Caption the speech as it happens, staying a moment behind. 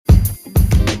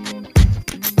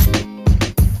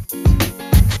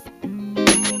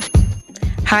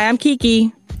Hi, I'm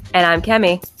Kiki. And I'm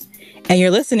Kemi. And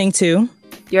you're listening to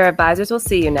Your Advisors Will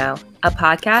See You Now, a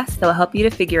podcast that will help you to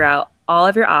figure out all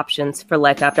of your options for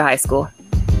life after high school.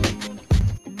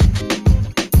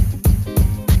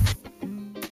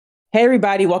 Hey,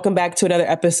 everybody. Welcome back to another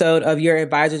episode of Your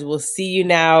Advisors Will See You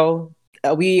Now.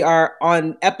 We are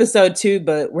on episode 2,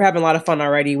 but we're having a lot of fun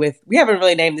already we haven't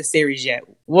really named the series yet.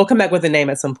 We'll come back with a name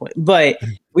at some point, but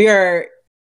we are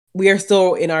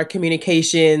still in our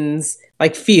communications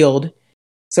field.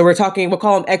 So we'll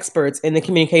call them experts in the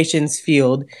communications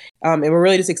field. And we're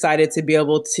really just excited to be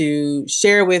able to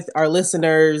share with our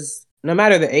listeners, no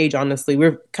matter the age, honestly.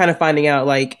 We're kind of finding out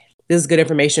this is good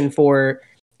information for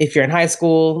if you're in high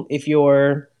school, if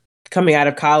you're coming out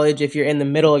of college, if you're in the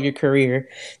middle of your career.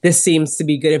 This seems to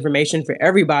be good information for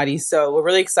everybody. So we're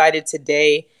really excited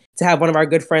today to have one of our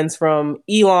good friends from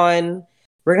Elon.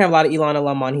 We're going to have a lot of Elon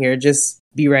alum on here. Just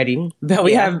be ready. But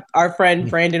we have our friend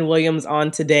Brandon Williams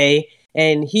on today,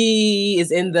 and he is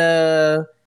in the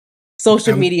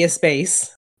social media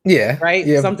space. Yeah. Right?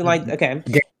 Yeah. Something like, okay.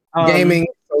 Gaming,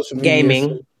 social media.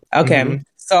 Gaming. Okay. Mm-hmm.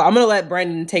 So I'm going to let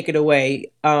Brandon take it away.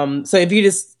 So if you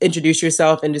just introduce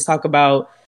yourself and just talk about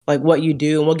what you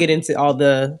do, and we'll get into all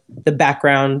the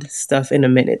background stuff in a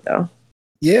minute though.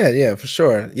 Yeah, for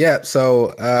sure. Yeah.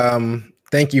 So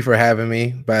thank you for having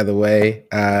me, by the way.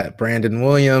 Brandon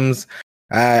Williams.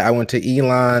 I went to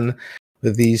Elon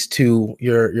with these two,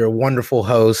 your wonderful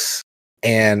hosts,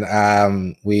 and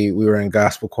we were in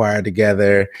gospel choir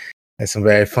together. Had some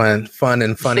very fun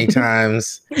and funny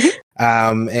times.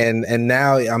 And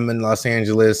now I'm in Los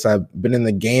Angeles. I've been in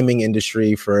the gaming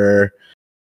industry for,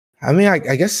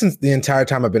 I guess since the entire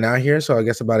time I've been out here. So I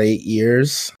guess about 8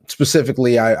 years.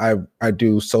 Specifically, I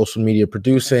do social media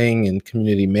producing and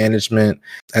community management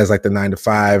as the 9 to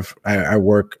 5. I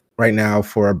work right now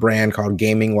for a brand called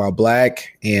Gaming While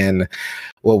Black. And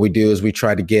what we do is we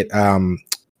try to get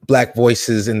Black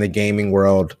voices in the gaming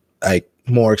world,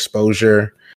 more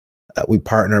exposure. We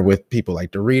partner with people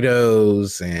like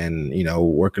Doritos and,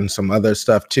 working some other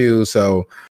stuff too. So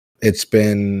it's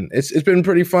been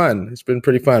pretty fun. It's been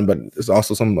pretty fun, but there's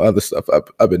also some other stuff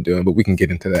I've been doing, but we can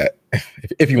get into that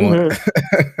if you want.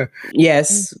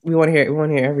 Yes, we want to hear. We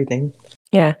want to hear everything.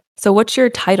 Yeah. So what's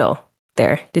your title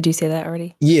there? Did you say that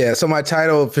already? Yeah. So my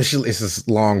title officially is this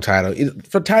long title.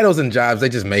 For titles and jobs, they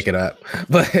just make it up.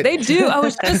 But they do. I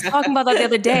was just talking about that the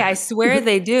other day. I swear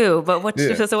they do. But what's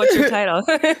your title?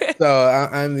 So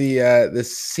I'm the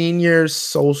senior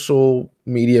social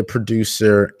media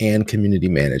producer and community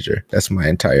manager. That's my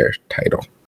entire title.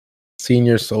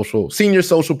 Senior social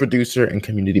producer and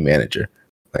community manager.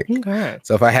 Okay.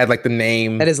 So if I had the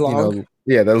name, that is long.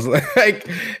 That was it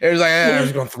was I'm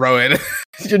just gonna throw it.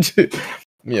 just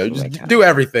do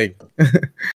everything.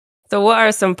 So what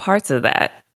are some parts of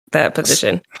that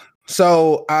position?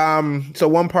 So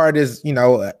one part is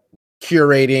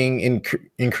curating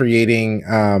and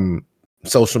creating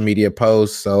social media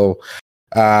posts. So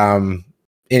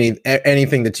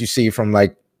anything that you see from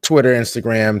Twitter,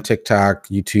 Instagram, TikTok,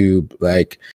 YouTube,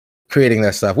 creating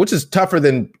that stuff, which is tougher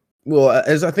than,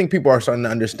 as I think people are starting to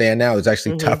understand now, it's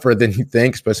actually tougher than you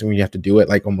think, especially when you have to do it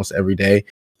almost every day.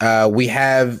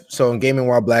 So in Gaming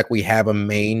While Black, we have a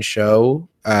main show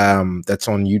that's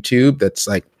on YouTube that's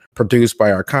produced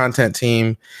by our content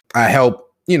team. I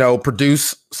help,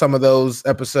 produce some of those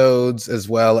episodes, as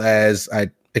well as I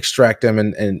extract them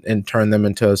and turn them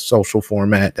into a social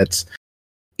format that's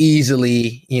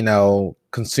easily,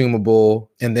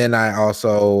 consumable. And then I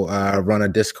also run a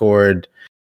Discord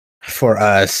for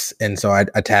us, and so I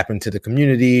tap into the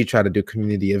community, try to do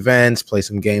community events, play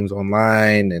some games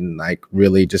online, and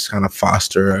really just kind of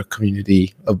foster a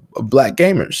community of Black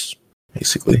gamers,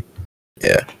 basically.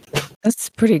 Yeah, that's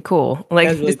pretty cool.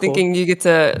 Really thinking you get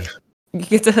to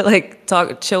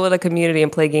chill with a community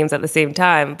and play games at the same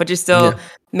time, but you're still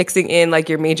mixing in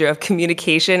your major of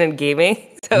communication and gaming.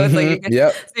 So it's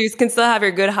so you can still have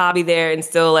your good hobby there and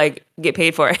still get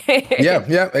paid for it.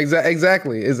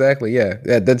 Exactly. Yeah,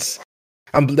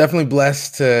 I'm definitely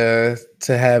blessed to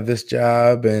have this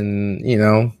job, and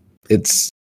it's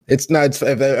not,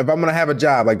 if I'm gonna have a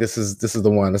job, this is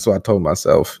the one. That's what I told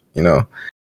myself.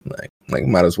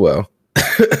 Might as well.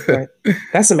 Right.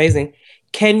 That's amazing.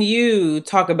 Can you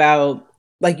talk about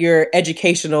your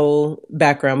educational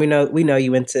background? We know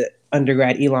you went to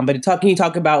undergrad Elon, but can you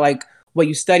talk about what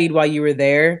you studied while you were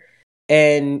there?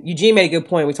 And Eugene made a good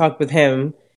point. We talked with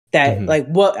him that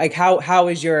how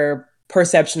is your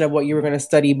perception of what you were going to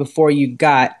study before you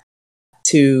got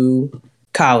to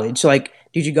college? Did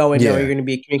you go in knowing you're going to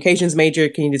be a communications major?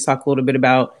 Can you just talk a little bit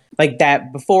about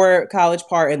that before college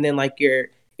part, and then your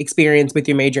experience with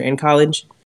your major in college?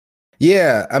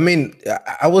 Yeah, I mean, I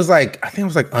think I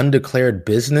was like undeclared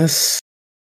business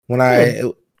when I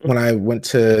went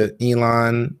to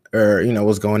Elon, or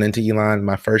was going into Elon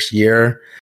my first year.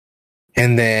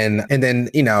 And then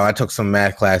I took some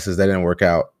math classes that didn't work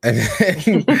out. And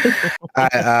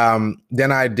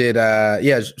then I did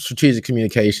strategic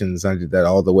communications. I did that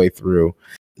all the way through.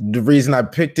 The reason I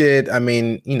picked it, I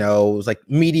mean, it was like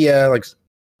media, like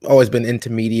always been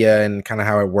into media and kind of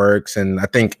how it works. And I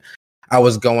think I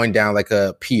was going down like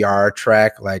a PR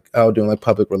track, like, doing like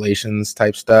public relations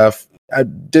type stuff. I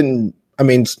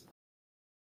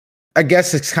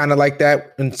guess it's kind of like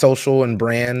that in social and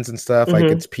brands and stuff. Like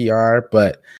it's PR,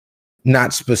 but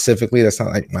not specifically. That's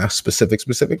not like my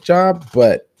specific job,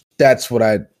 but that's what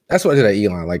I did at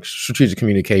Elon, like strategic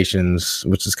communications,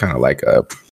 which is kind of like a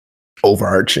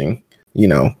overarching,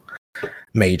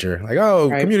 major, like,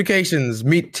 communications,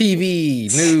 meet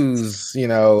TV, news,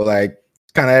 like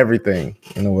kind of everything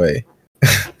in a way.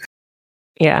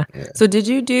 Yeah. So did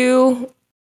you do,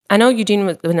 I know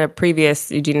Eugene in a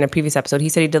previous episode, he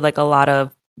said he did like there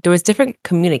was different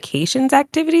communications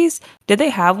activities. Did they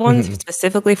have ones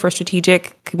specifically for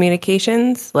strategic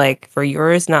communications, like for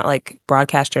yours, not like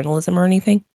broadcast journalism or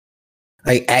anything?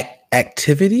 Like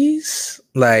activities?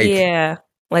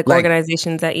 Like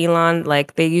organizations at Elon,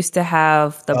 like they used to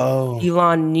have the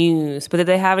Elon News, but did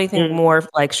they have anything more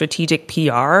like strategic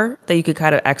PR that you could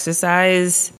kind of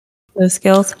exercise those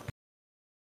skills?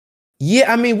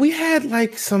 Yeah, I mean, we had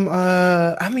like some,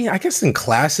 I guess in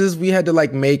classes we had to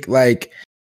like make like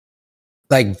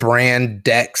brand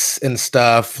decks and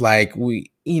stuff. Like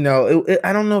we,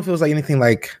 I don't know if it was like anything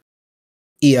like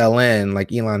ELN,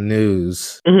 like Elon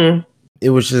News. It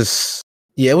was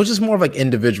just more of like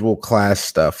individual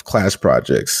class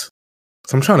projects.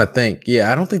 So I'm trying to think.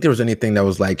 Yeah, I don't think there was anything that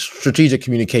was like strategic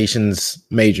communications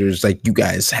majors. Like, you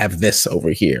guys have this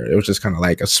over here. It was just kind of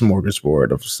like a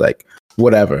smorgasbord of just like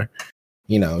whatever.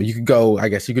 You could go, I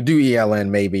guess you could do ELN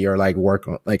maybe, or like work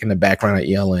on, like in the background of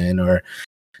ELN, or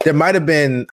there might have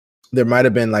been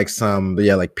like some,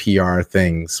 like PR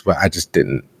things, but I just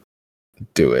didn't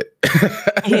do it.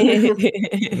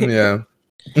 Yeah.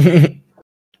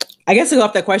 I guess to go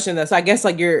off that question though, so I guess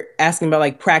like you're asking about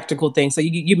like practical things. So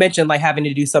you mentioned like having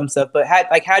to do some stuff, but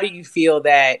how do you feel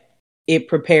that it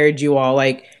prepared you all?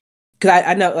 Like, because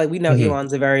I know, like, we know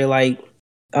Elon's a very like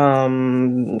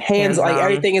hands, like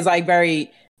everything is like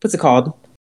very, what's it called?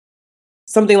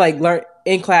 Something like learn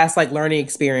in class, like learning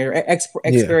experience or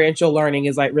experiential learning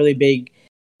is like really big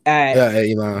at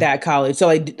Elon. That college. So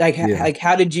like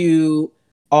how did you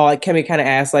all, like, can we kind of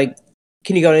ask, like,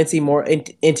 can you go into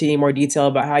any more detail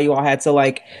about how you all had to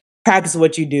like practice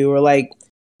what you do, or like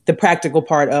the practical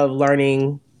part of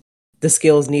learning the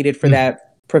skills needed for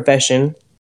that profession?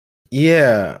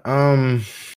 Yeah.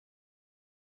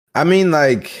 I mean,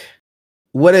 like,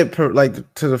 what it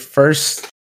like to the first,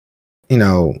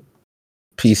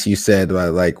 piece you said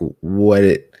about like what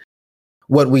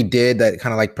we did that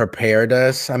kind of like prepared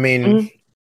us. I mean,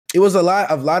 it was a lot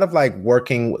of like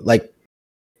working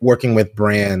with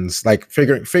brands, like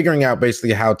figuring out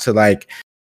basically how to like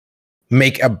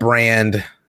make a brand,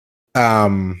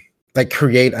 like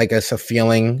create, I guess, a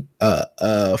feeling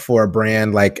for a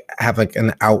brand, like have like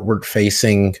an outward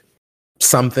facing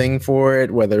something for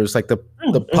it, whether it's like the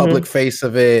public face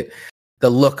of it, the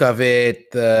look of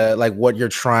it, the like what you're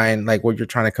trying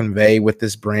to convey with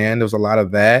this brand. There was a lot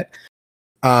of that.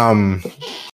 I'm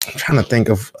trying to think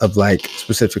of like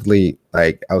specifically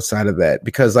like outside of that,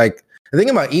 because like the thing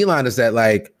about Elon is that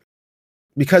like,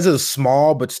 because it was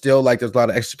small, but still like there's a lot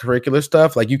of extracurricular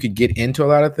stuff. Like you could get into a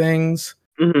lot of things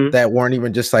that weren't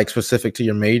even just like specific to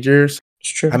your majors. It's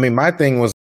true. I mean, my thing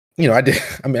was, I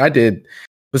did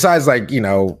besides like,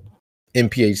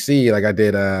 MPHC, like I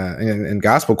did in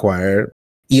gospel choir,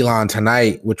 Elon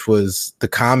Tonight, which was the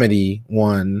comedy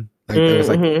one. Like it was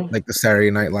like the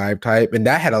Saturday Night Live type, and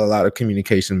that had a lot of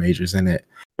communication majors in it.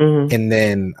 And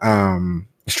then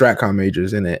Stratcom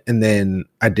majors in it. And then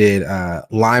I did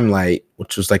Limelight,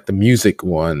 which was like the music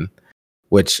one,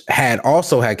 which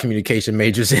also had communication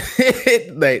majors in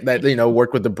it that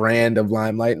worked with the brand of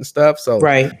Limelight and stuff. So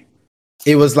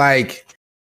it was like,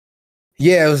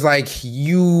 yeah, it was like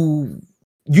you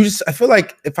just, I feel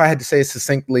like if I had to say it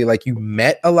succinctly, like you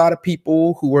met a lot of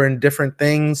people who were in different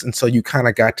things, and so you kind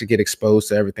of got to get exposed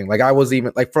to everything. Like I was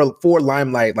even like for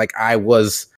Limelight, like I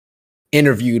was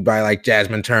interviewed by like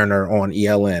Jasmine Turner on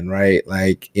ELN, right?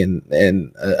 Like in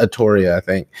Atoria, I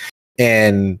think.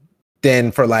 And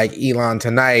then for like Elon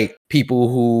Tonight, people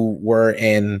who were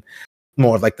in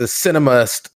more of like the cinema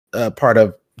part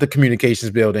of the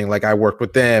communications building, like I worked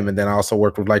with them. And then I also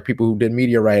worked with like people who did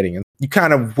media writing, and you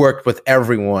kind of worked with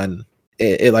everyone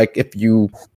it like if you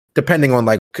depending on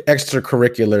like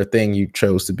extracurricular thing you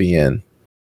chose to be in,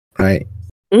 right?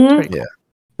 Mm-hmm. Yeah,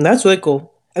 that's really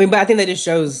cool. I mean, but I think that just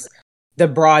shows the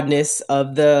broadness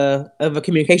of a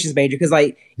communications major, because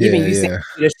like even you said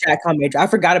the StratCom major, I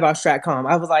forgot about StratCom.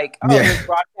 I was like, there's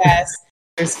broadcast,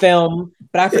 there's film,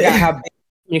 but I forgot how big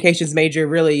communications major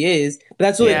really is. But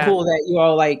that's really cool that you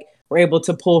all like were able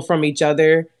to pull from each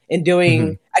other and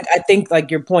doing. I think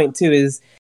like your point too is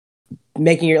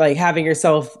making your like having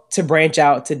yourself to branch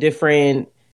out to different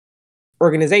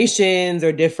organizations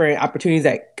or different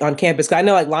opportunities on campus. 'Cause I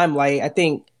know like Limelight, I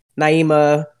think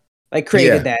Naima like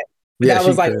created that. Yeah, that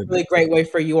was like a really great way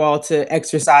for you all to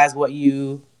exercise what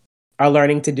you are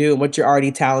learning to do and what you're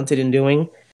already talented in doing.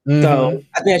 So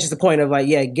I think that's just the point of like,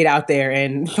 get out there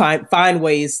and find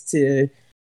ways to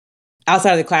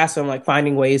outside of the classroom, like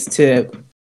finding ways to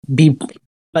be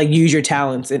like use your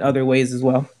talents in other ways as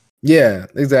well. Yeah,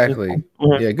 exactly.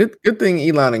 Yeah, good thing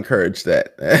Elon encouraged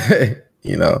that.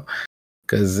 You know,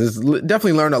 because there's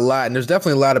definitely learned a lot, and there's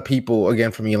definitely a lot of people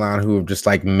again from Elon who have just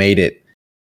like made it.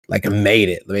 Like made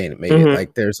it.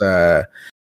 Like there's I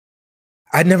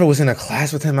never was in a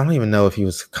class with him. I don't even know if he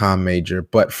was a comm major,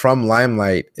 but from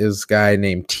Limelight is a guy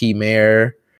named T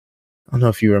Mayer. I don't know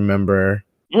if you remember.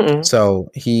 So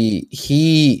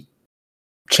he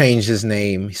changed his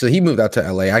name. So he moved out to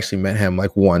LA. I actually met him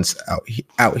like once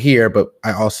out here, but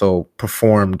I also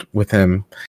performed with him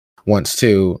once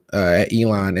too at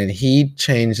Elon, and he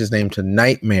changed his name to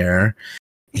Nightmare.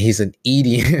 He's an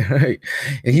EDM,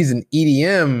 and he's an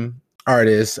EDM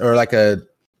artist or like a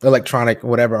electronic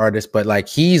whatever artist, but like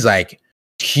he's like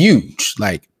huge.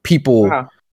 Like people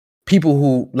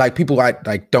who like people I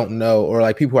like don't know or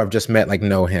like people I've just met like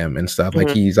know him and stuff. Like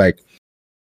he's like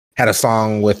had a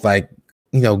song with like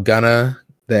Gunna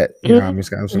that he's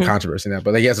got some controversy now,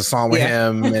 but like he has a song with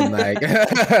him and like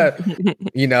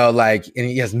like and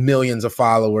he has millions of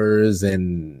followers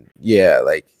and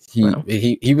like.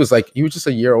 He was just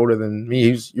a year older than me.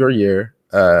 He was your year,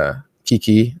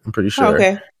 Kiki. I'm pretty sure. Oh,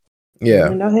 okay. Yeah.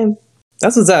 I know him.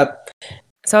 That's what's up.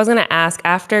 So I was gonna ask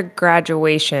after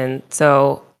graduation.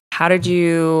 So how did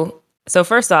you? So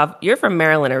first off, you're from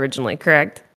Maryland originally,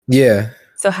 correct? Yeah.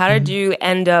 So how did you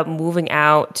end up moving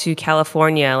out to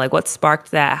California? Like, what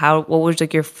sparked that? What was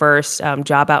like your first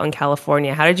job out in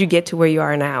California? How did you get to where you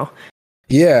are now?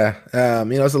 Yeah,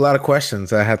 there's a lot of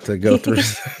questions I have to go through.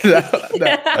 So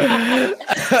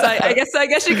I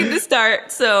guess you can just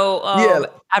start. So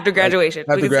after graduation.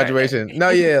 So I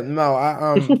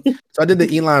did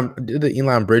the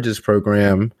Elon Bridges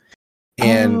program,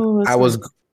 and I was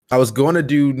going to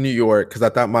do New York because I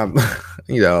thought my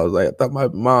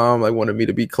mom like wanted me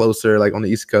to be closer, like on the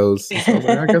East Coast. So I was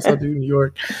like, I guess I'll do New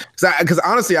York. Because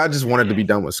honestly, I just wanted to be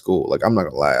done with school. Like I'm not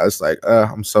gonna lie, I was like,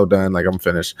 I'm so done. Like I'm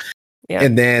finished. Yeah.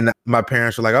 And then my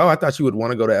parents were like, "Oh, I thought you would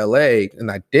want to go to LA,"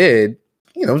 and I did.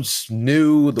 Just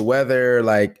knew the weather,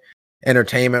 like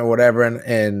entertainment, or whatever.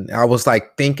 And I was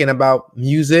like thinking about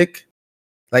music,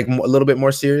 like a little bit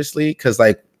more seriously, because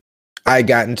like I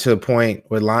got into a point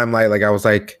with Limelight, like I was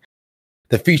like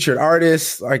the featured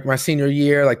artist, like my senior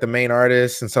year, like the main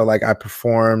artist, and so like I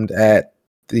performed at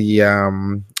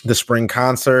the spring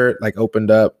concert, like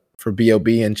opened up for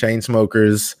B.O.B. and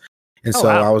Chainsmokers, and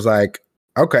I was like.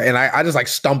 Okay, and I just like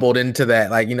stumbled into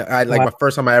that, like my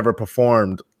first time I ever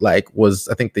performed like was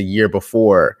I think the year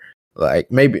before, like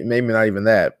maybe not even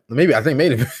that, maybe I think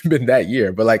maybe have been that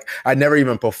year, but like I never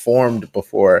even performed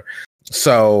before,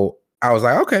 so I was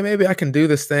like, okay, maybe I can do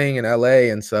this thing in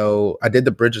LA, and so I did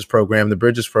the Bridges program. The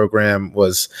Bridges program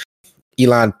was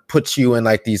Elon puts you in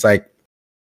like these like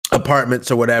apartments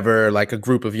or whatever, like a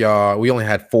group of y'all. We only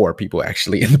had 4 people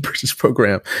actually in the Bridges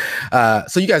program,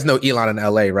 so you guys know Elon in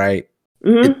LA, right?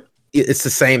 It's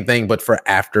the same thing, but for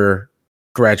after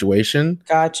graduation.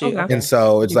 Got you. Okay. And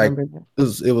so it's like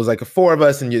it was like 4 of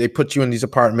us, and they put you in these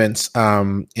apartments.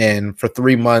 And for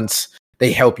 3 months,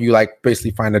 they help you like basically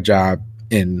find a job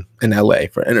in LA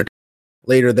for entertainment.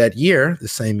 Later that year, the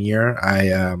same year,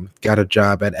 I got a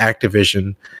job at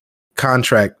Activision.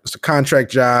 It's a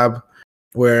contract job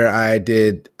where I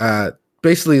did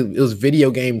basically it was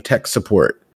video game tech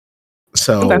support.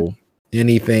 So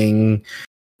anything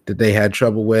that they had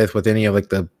trouble with any of like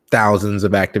the thousands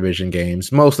of Activision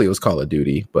games. Mostly it was Call of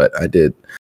Duty, but I did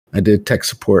tech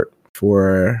support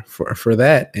for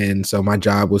that. And so my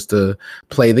job was to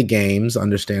play the games,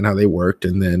 understand how they worked,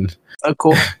 and then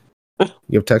cool.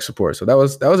 give tech support. So that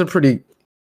was a pretty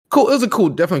cool. It was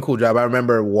definitely cool job. I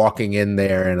remember walking in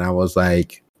there and I was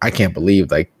like, I can't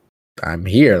believe like I'm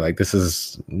here. Like this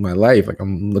is my life. Like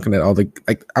I'm looking at all the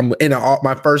like I'm in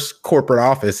my first corporate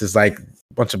office is like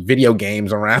bunch of video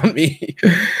games around me.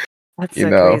 That's so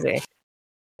crazy.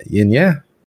 yeah,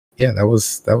 that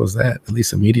was that, at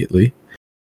least immediately.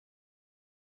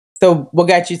 So what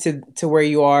got you to where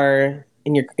you are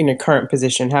in your current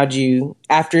position? How'd you,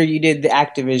 after you did the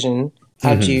Activision,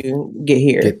 how'd you get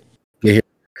here? Get here.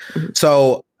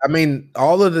 So, I mean,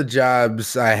 all of the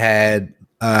jobs I had,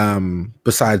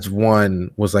 besides one,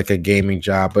 was like a gaming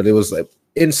job, but it was like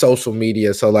in social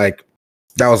media. So like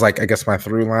that was like, I guess, my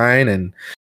through line. And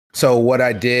so what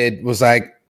I did was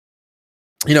like,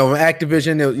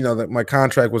 Activision, my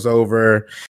contract was over.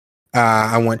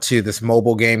 I went to this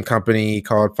mobile game company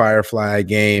called Firefly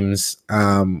Games,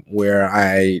 where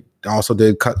I also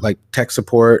did like tech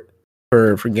support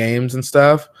for games and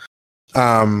stuff.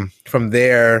 From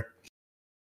there,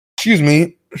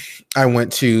 I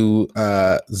went to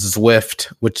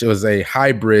Zwift, which was a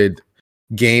hybrid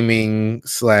gaming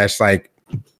 / like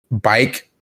bike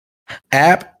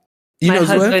app. You know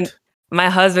Zwift? My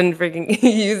husband freaking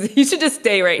you should just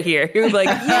stay right here. He was like,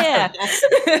 yeah.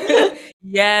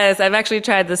 Yes, I've actually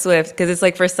tried the Zwift because it's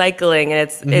like for cycling, and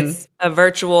it's a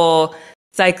virtual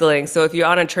cycling. So if you're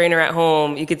on a trainer at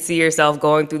home, you could see yourself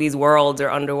going through these worlds or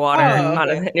underwater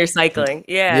and you're cycling.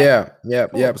 Yeah.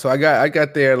 Cool. So I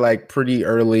got there like pretty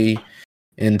early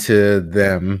into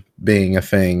them being a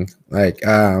thing. Like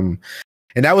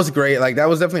and that was great. Like that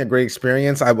was definitely a great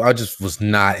experience. I just was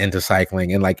not into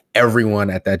cycling, and like everyone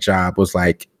at that job was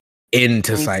like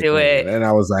into cycling, and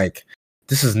I was like,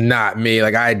 this is not me.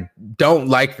 Like I don't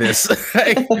like this.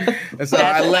 And so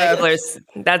I left.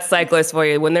 That's cyclists for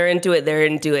you. When they're into it, they're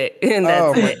into it. And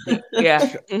that's it.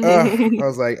 Yeah. I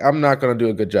was like, I'm not gonna do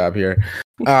a good job here.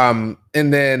 And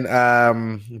then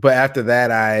but after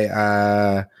that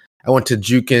I went to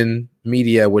Jukin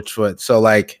Media, which was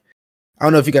like, I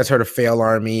don't know if you guys heard of Fail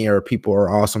Army or People Are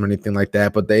Awesome or anything like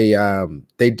that, but they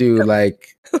do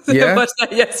like I watched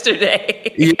that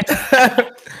yesterday.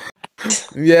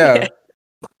 Yeah.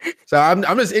 So I'm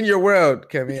just in your world,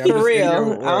 Kemi. For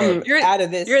real. You're out of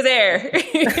this. You're there.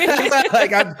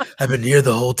 Like I've been here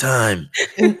the whole time.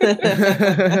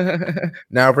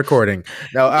 Now recording.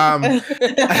 No,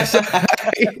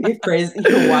 you're crazy.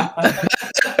 You're wild.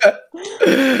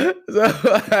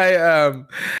 So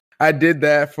I did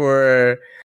that for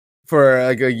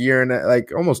like a year and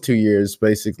like almost 2 years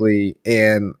basically,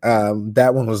 and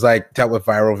that one was like dealt with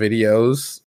viral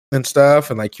videos and stuff,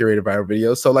 and like curated viral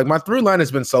videos. So like my through line has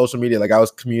been social media. Like I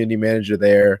was community manager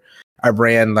there. I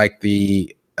ran like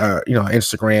the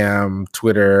Instagram,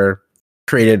 Twitter,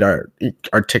 created our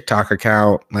TikTok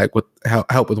account, like with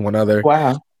help with one other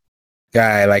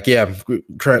guy. Like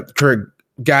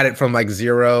got it from like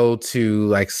 0 to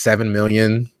like 7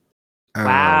 million.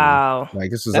 Wow.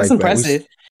 Like this was that's like impressive.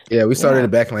 We started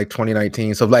it back in like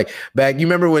 2019. So like back, you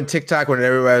remember when TikTok, when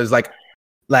everybody was like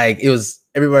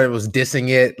everybody was dissing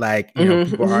it, like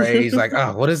people our age, like,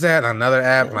 oh, what is that? Another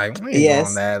app? Like, we ain't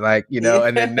on that, like,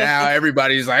 and then now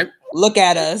everybody's like, look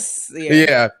at us.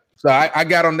 Yeah. So I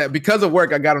got on that because of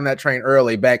work. I got on that train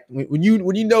early. Back when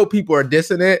you know people are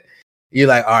dissing it, you're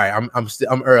like, all right,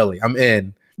 I'm early, I'm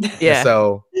in. Yeah. And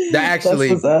so that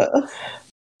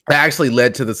actually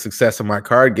led to the success of my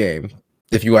card game.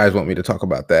 If you guys want me to talk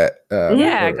about that,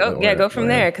 go from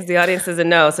there, because the audience doesn't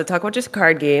know. So talk about your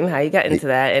card game, how you got into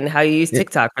that, and how you use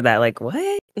TikTok for that. Like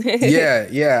what?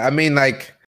 Yeah. I mean,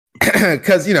 like,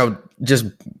 because just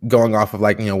going off of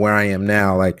like where I am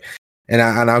now, like, and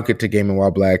I'll get to Gaming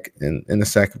While Black in a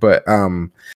sec, but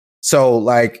so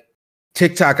like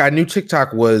TikTok, I knew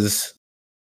TikTok was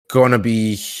going to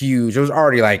be huge. It was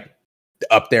already like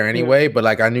up there anyway, but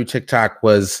like I knew TikTok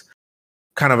was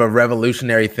kind of a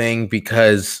revolutionary thing,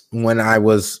 because when I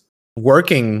was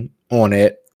working on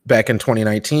it back in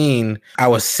 2019, I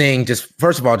was seeing just,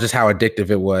 first of all, just how addictive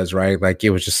it was, right? Like it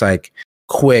was just like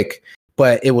quick,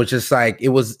 but it was just like, it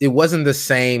wasn't the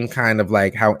same kind of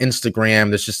like how Instagram,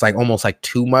 there's just like almost like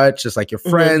too much. It's like your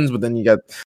friends, but then you got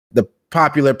the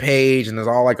popular page and there's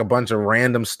all like a bunch of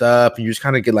random stuff, and you just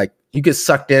kind of get like, you get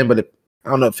sucked in, but I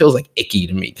don't know, it feels like icky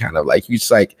to me, kind of like you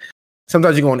just like,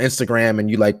 sometimes you go on Instagram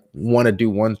and you like want to do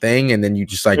one thing, and then you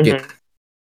just like get,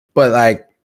 but like,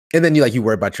 and then you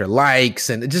worry about your likes,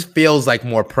 and it just feels like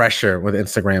more pressure with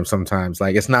Instagram sometimes.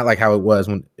 Like it's not like how it was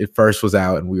when it first was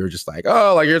out, and we were just like,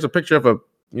 oh, like here's a picture of a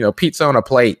pizza on a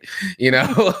plate,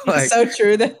 like so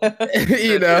true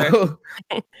though.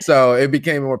 So it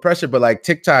became more pressure. But like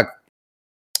TikTok,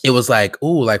 it was like,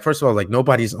 oh, like first of all, like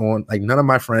nobody's on, like none of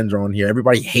my friends are on here.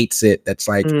 Everybody hates it. That's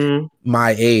like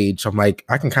my age. So I'm like,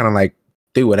 I can kind of like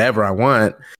do whatever I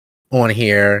want on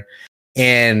here.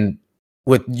 And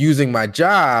with using my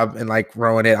job and like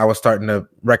growing it, I was starting to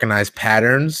recognize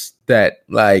patterns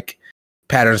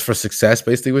for success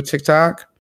basically with TikTok.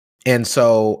 And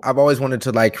so I've always wanted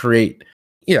to like create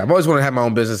Yeah, I've always wanted to have my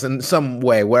own business in some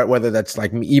way, whether that's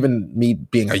like even me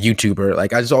being a YouTuber.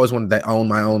 Like I just always wanted to own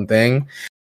my own thing.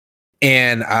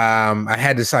 And I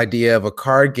had this idea of a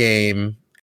card game,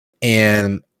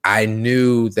 and I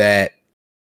knew that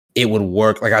it would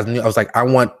work. Like I was like, I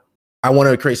wanted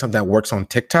to create something that works on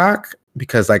TikTok,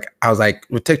 because like I was like,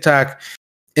 with TikTok,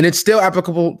 and it's still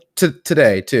applicable to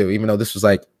today too, even though this is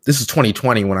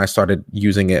 2020 when I started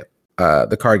using it,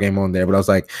 the card game on there. But I was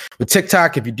like, with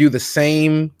TikTok, if you do the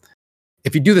same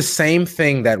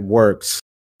thing that works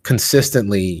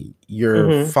consistently,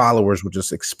 your followers will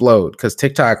just explode. Because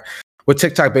what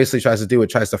TikTok basically tries to do, it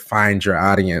tries to find your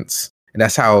audience. And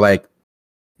that's how, like,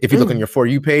 if you look on your For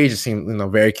You page, it seems,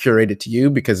 very curated to you,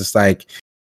 because it's like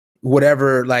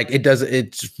whatever, like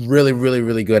it's really, really,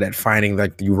 really good at finding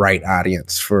like the right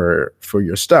audience for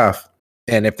your stuff.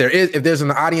 And if there's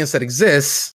an audience that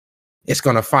exists, it's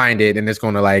going to find it, and it's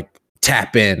going to like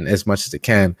tap in as much as it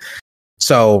can.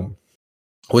 So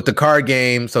with the card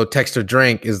game, so Text or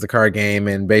Drink is the card game,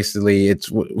 and basically it's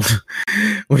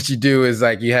what you do is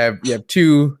like you have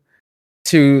two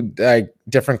like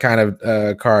different kind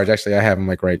of cards. Actually, I have them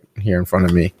like right here in front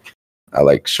of me. I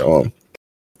like show them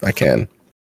if I can.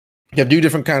 You have two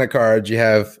different kind of cards. You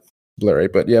have blurry,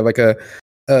 but you have like a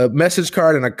message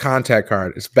card and a contact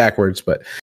card. It's backwards,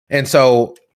 and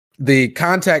so the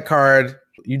contact card,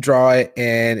 you draw it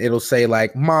and it'll say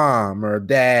like mom or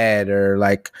dad or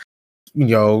like,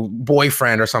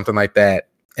 boyfriend or something like that.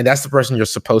 And that's the person you're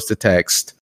supposed to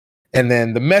text. And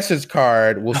then the message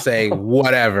card will say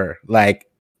whatever, like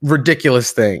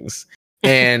ridiculous things.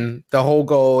 And the whole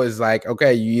goal is like,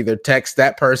 okay, you either text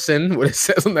that person what it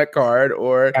says on that card,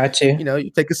 or you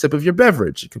take a sip of your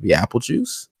beverage. It could be apple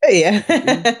juice. Yeah.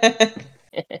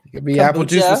 It could be apple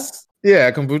juice.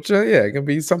 Yeah, kombucha. Yeah, it can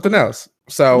be something else.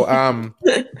 So,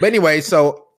 but anyway,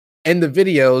 so in the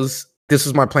videos, this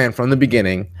was my plan from the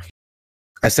beginning.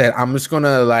 I said, I'm just going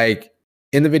to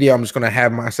in the video, I'm just going to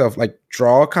have myself like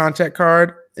draw a contact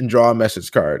card and draw a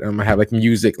message card. And I'm going to have like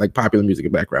music, like popular music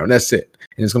in the background. That's it.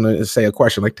 And it's going to say a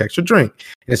question like text or drink.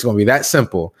 And it's going to be that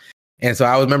simple. And so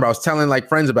I remember I was telling like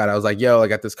friends about it. I was like, yo, I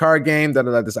got this card game,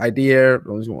 this idea. I'm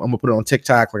going to put it on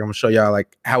TikTok. Like I'm going to show y'all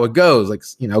like how it goes. Like,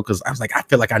 because I was like, I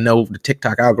feel like I know the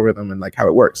TikTok algorithm and like how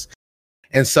it works.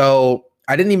 And so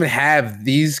I didn't even have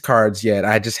these cards yet.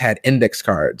 I just had index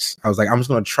cards. I was like, I'm just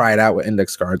going to try it out with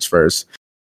index cards first.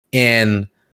 And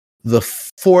the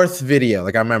fourth video,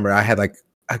 like I remember I had like,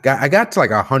 I got to like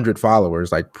 100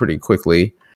 followers like pretty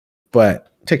quickly,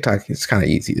 but TikTok, it's kind of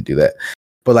easy to do that.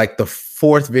 But like the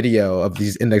fourth video of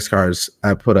these index cards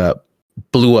I put up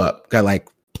blew up, got like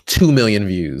 2 million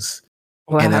views.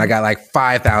 Wow. And then I got like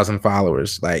 5,000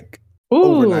 followers like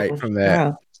overnight from that.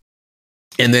 Yeah.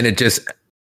 And then it just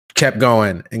kept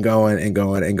going and going and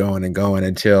going and going and going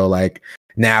until like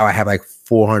now I have like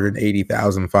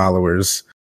 480,000 followers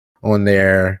on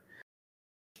there,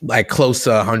 like close to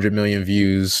 100 million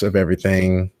views of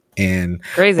everything. And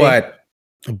crazy.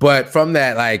 But from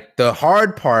that, like the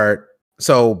hard part,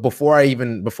 so before I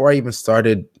even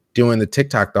started doing the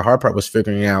TikTok, the hard part was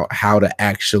figuring out how to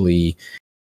actually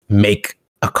make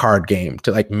a card game,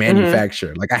 to like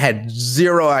manufacture. Like I had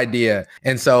zero idea.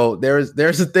 And so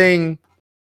there's a thing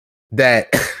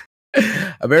that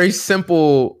a very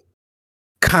simple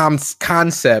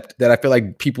concept that I feel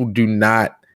like people do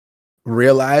not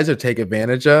realize or take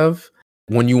advantage of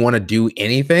when you want to do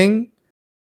anything.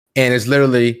 And it's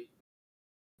literally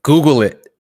Google it.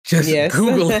 Just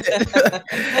Google it.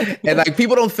 And like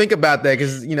people don't think about that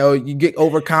because you get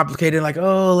overcomplicated, like,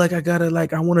 oh, like I gotta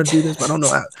I want to do this, but I don't know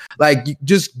how. Like you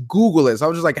just Google it. So I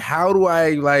was just like, how do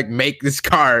I like make this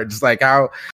card? Just like how.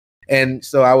 And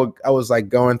so I was like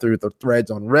going through the threads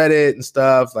on Reddit and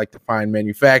stuff, like to find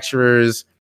manufacturers.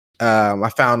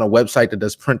 I found a website that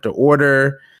does print to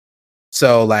order.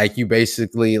 So like you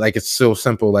basically like it's so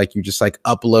simple, like you just like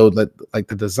upload like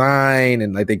the design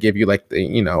and like they give you like the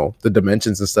the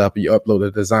dimensions and stuff. You upload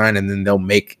the design and then they'll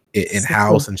make it in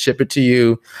house and ship it to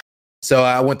you. So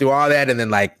I went through all that and then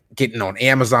like getting on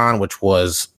Amazon, which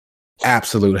was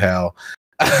absolute hell.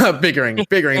 figuring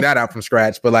that out from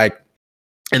scratch, but like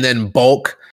and then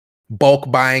bulk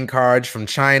buying cards from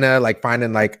China, like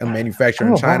finding like a manufacturer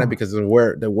in China because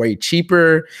they're way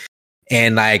cheaper.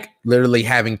 And like literally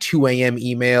having 2 a.m.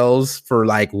 emails for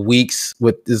like weeks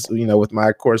with this, with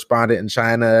my correspondent in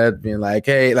China being like,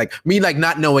 hey, like me, like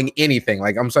not knowing anything.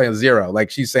 Like I'm saying zero. Like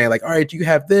she's saying like, all right, do you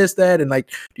have this, that? And like,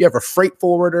 do you have a freight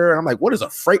forwarder? And I'm like, what is a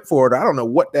freight forwarder? I don't know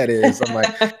what that is. I'm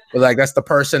like, but like, that's the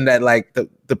person that like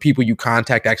the people you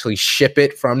contact actually ship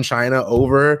it from China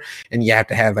over. And you have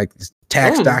to have like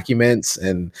tax documents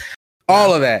and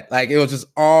all of that. Like it was just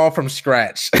all from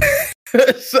scratch.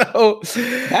 So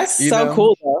that's so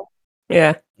cool though.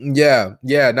 Yeah. No,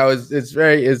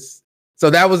 it's so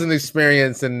that was an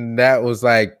experience, and that was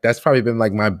like that's probably been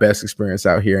like my best experience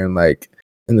out here, and like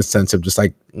in the sense of just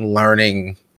like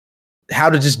learning how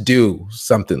to just do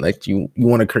something. Like you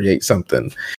want to create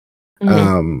something.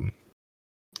 And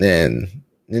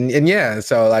yeah,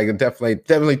 so like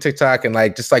definitely TikTok, and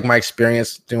like just like my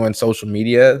experience doing social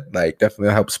media, like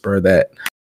definitely helped spur that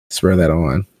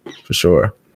on for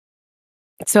sure.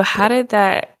 So how did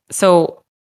that? So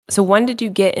when did you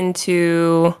get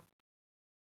into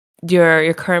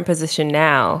your current position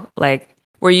now? Like,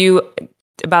 were you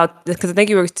about, because I think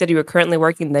said you were currently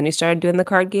working, then you started doing the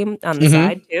card game on the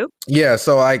side too? Yeah,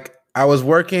 so like I was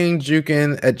working at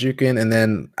Jukin, and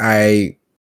then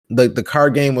the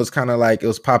card game was kind of like it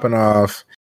was popping off,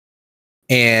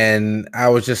 and I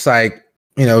was just like,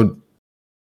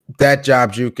 that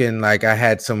job Jukin, like I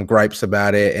had some gripes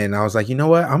about it, and I was like, you know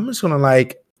what, I'm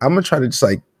gonna try to just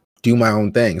like do my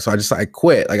own thing. So I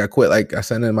quit. Like I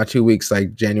sent in my 2 weeks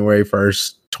like January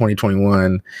 1st,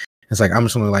 2021. It's like I'm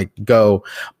just gonna like go.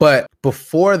 But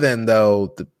before then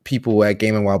though, the people at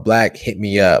Gaming While Black hit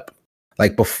me up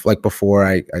before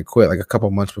I quit, like a couple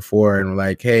months before, and were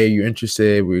like, hey, you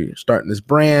interested? We're starting this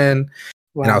brand.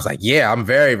 Wow. And I was like, yeah, I'm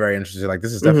very, very interested. Like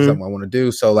this is definitely something I want to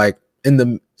do. So like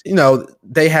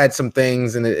they had some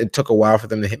things, and it took a while for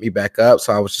them to hit me back up.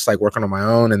 So I was just like working on my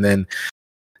own, and then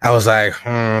I was like,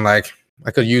 like I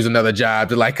could use another job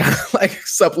to like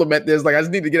supplement this. Like I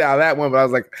just need to get out of that one. But I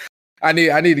was like, I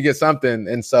need to get something.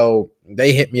 And so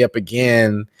they hit me up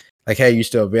again, like, hey, you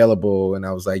still available? And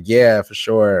I was like, yeah, for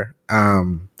sure.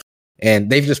 And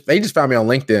they just found me on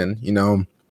LinkedIn,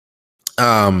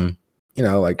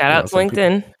 like shout out to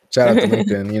LinkedIn. Shout out to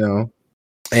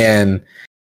LinkedIn,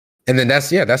 and then that's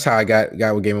how I got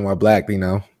with Gaming While Black.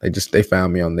 They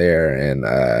found me on there, and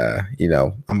I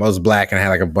was black and I had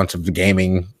like a bunch of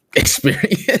gaming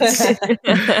experience. So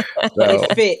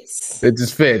it fits. It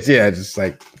just fits, yeah. Just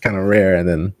like kind of rare, and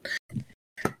then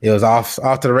it was off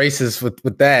to the races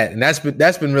with that, and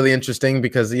that's been really interesting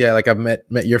because like I've met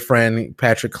your friend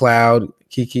Patrick Cloud,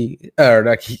 Kiki, or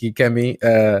not Kiki, Kemi.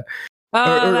 That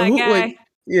guy. Like,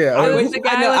 yeah, the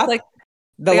guy with like.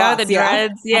 The guy with the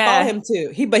dreads, I follow him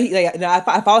too.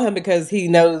 I follow him because he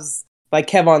knows like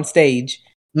Kev on stage,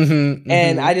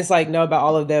 and I just like know about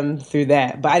all of them through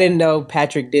that. But I didn't know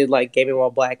Patrick did like Gaming While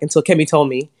Black until Kemi told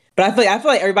me. But I feel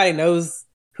like everybody knows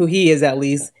who he is at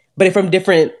least, but from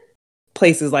different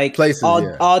places, like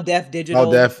all Def Digital,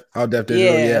 all Def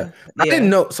Digital. Yeah. I didn't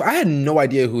know, so I had no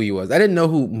idea who he was. I didn't know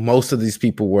who most of these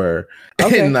people were,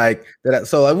 and like that.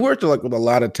 So I worked with a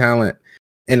lot of talent.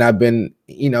 And I've been,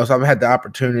 so I've had the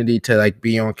opportunity to like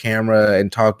be on camera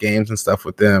and talk games and stuff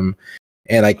with them.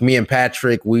 And like me and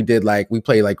Patrick, we played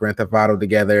like Grand Theft Auto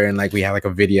together, and like we had like a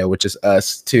video, which is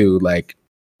us too, like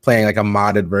playing like a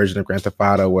modded version of Grand Theft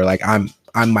Auto where like I'm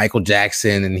Michael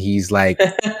Jackson and he's like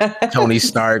Tony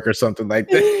Stark or something like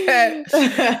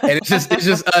that. And it's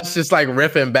just us just like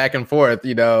riffing back and forth,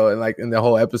 and like in the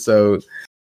whole episode.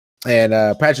 And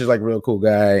Patrick's like a real cool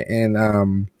guy.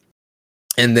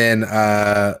 And then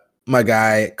my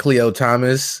guy Cleo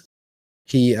Thomas,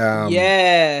 he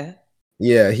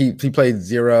he played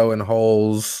Zero and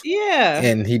Holes,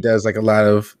 and he does like a lot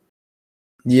of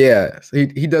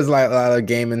he does like a lot of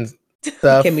gaming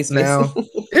stuff now.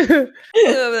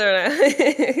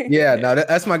 Yeah, no,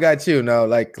 that's my guy too. No,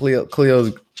 like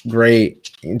Cleo's great.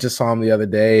 I just saw him the other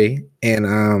day,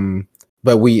 and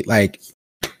but we like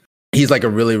he's like a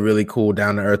really, really cool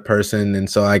down to earth person, and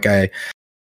so like I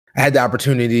had the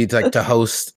opportunity to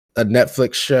host a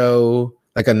Netflix show,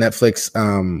 like a Netflix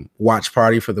watch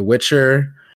party for The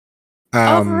Witcher.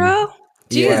 For real?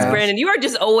 Jeez, Brandon, you are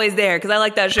just always there because I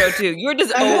like that show too. You were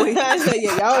just always.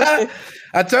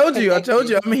 I told you,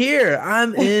 I'm here.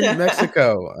 I'm in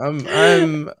Mexico.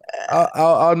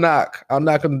 I'll knock. I'll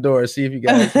knock on the door, see if you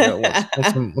guys want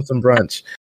some brunch.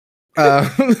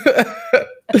 Oh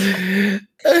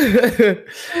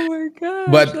my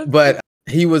god! But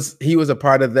he was a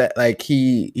part of that. Like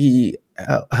he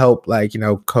helped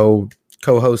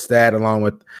co-host that along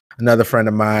with another friend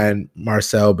of mine,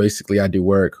 Marcel. Basically, I do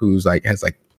work who's like has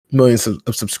like millions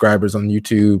of subscribers on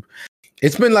YouTube.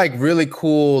 It's been like really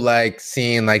cool, like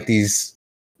seeing like these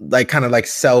like kind of like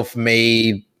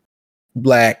self-made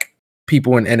Black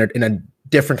people in a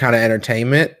different kind of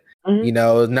entertainment.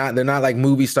 Mm-hmm. They're not like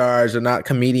movie stars, they're not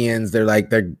comedians, they're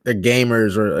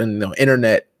gamers or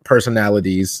internet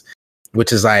personalities,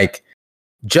 which is like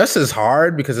just as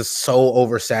hard because it's so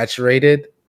oversaturated.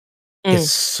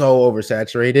 It's so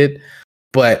oversaturated,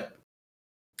 but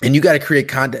And you got to create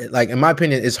content. Like, in my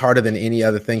opinion, it's harder than any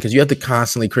other thing because you have to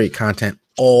constantly create content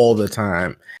all the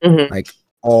time. Mm-hmm. Like,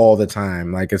 all the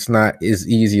time. Like, it's not as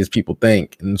easy as people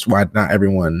think. And that's why not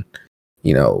everyone,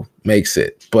 makes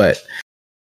it. But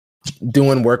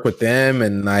doing work with them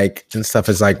and stuff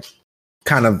is like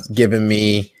kind of giving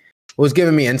me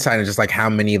insight into just like how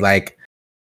many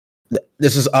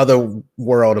this is other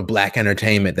world of Black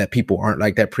entertainment that people aren't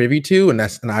like that privy to. And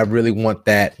I really want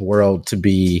that world to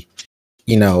be,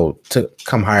 to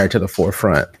come higher to the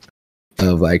forefront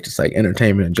of just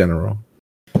entertainment in general.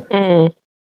 Mm.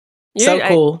 So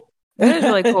cool. That is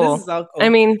really cool. Is so cool. I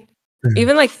mean,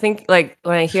 even when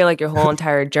I hear your whole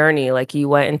entire journey, you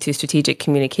went into strategic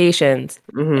communications,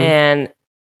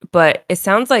 but it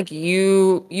sounds like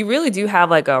you really do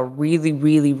have a really,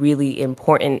 really, really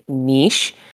important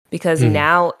niche, because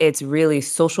now it's really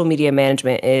social media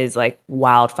management is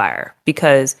wildfire,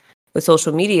 because with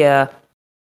social media,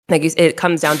 it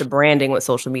comes down to branding with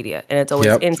social media, and it's always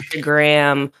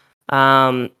Instagram,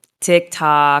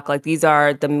 TikTok, these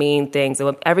are the main things. And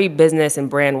what every business and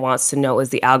brand wants to know is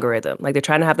the algorithm. They're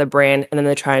trying to have the brand, and then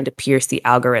they're trying to pierce the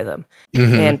algorithm.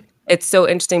 And it's so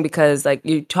interesting because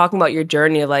you're talking about your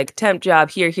journey of temp job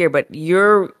here, but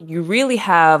you really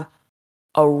have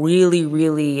a really,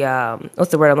 really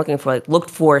what's the word I'm looking for? Looked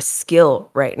for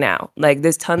skill right now.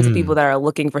 There's tons of people that are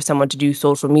looking for someone to do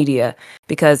social media,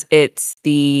 because it's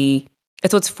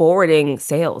what's forwarding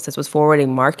sales. It's what's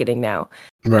forwarding marketing now.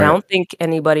 Right. And I don't think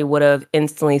anybody would have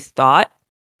instantly thought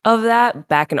of that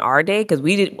back in our day, because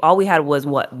all we had was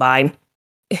Vine.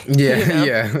 Yeah,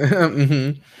 yeah.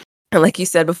 And like you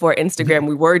said before, Instagram,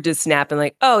 we were just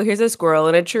snapping oh, here's a squirrel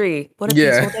in a tree. What a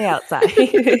peaceful day outside.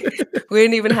 We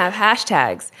didn't even have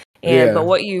hashtags. But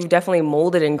what you've definitely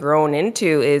molded and grown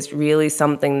into is really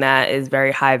something that is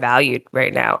very high valued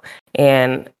right now.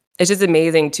 And it's just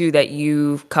amazing too that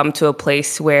you've come to a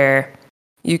place where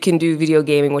you can do video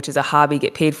gaming, which is a hobby,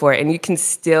 get paid for it, and you can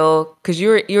still, because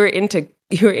you're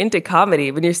into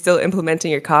comedy, but you're still implementing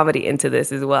your comedy into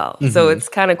this as well. So it's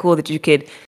kind of cool that you could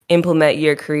implement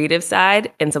your creative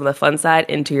side and some of the fun side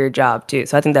into your job too.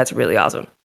 So I think that's really awesome.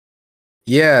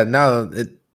 Yeah, no,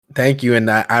 thank you. And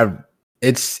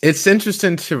it's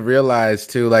interesting to realize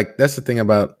too, that's the thing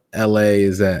about LA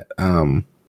is that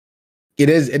it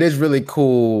is really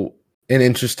cool and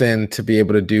interesting to be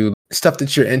able to do stuff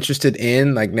that you're interested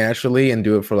in naturally and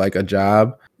do it for a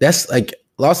job. That's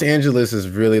Los Angeles is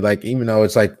really even though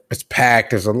it's it's packed,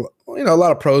 there's a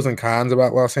lot of pros and cons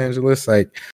about Los Angeles,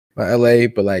 LA,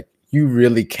 but you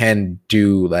really can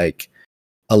do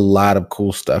a lot of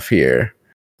cool stuff here,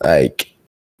 and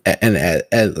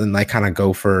kind of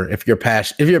go for if your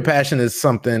passion is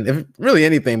something, if really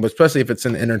anything, but especially if it's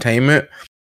in entertainment,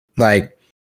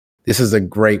 this is a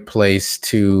great place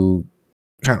to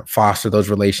kind of foster those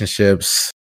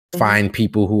relationships, find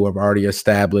people who are already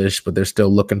established, but they're still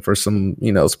looking for some,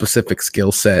 specific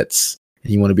skill sets,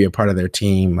 and you want to be a part of their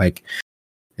team.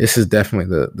 This is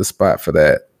definitely the spot for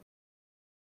that.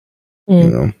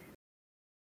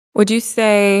 Would you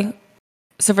say,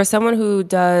 so for someone who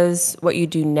does what you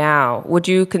do now,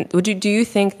 do you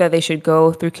think that they should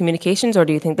go through communications, or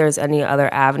do you think there's any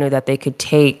other avenue that they could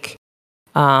take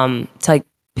to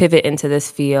pivot into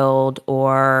this field,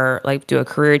 or do a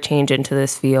career change into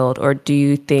this field? Or do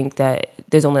you think that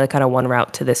there's only kind of one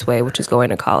route to this way, which is going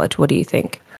to college? What do you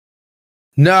think?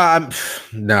 No,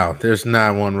 there's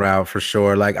not one route for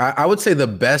sure. I would say the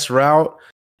best route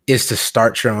is to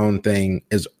start your own thing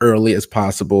as early as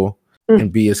possible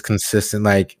and be as consistent.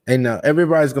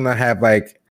 Everybody's gonna have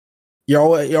you're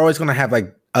always gonna have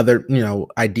other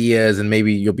ideas, and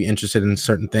maybe you'll be interested in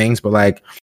certain things, but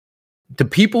the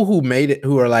people who made it,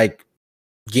 who are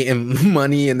getting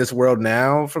money in this world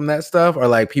now from that stuff,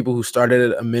 are people who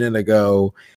started it a minute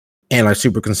ago and are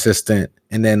super consistent.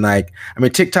 And then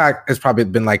TikTok has probably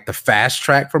been the fast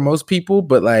track for most people,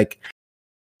 but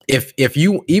if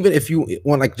you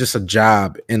want just a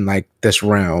job in this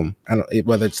realm,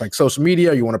 whether it's social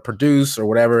media, or you want to produce or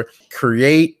whatever,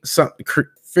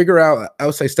 figure out, I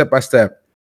would say step by step,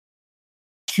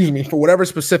 for whatever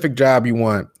specific job you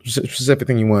want, specific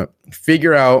thing you want,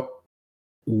 figure out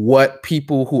what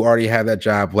people who already have that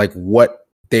job, what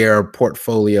their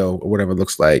portfolio or whatever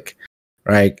looks like,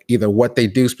 right? Either what they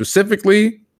do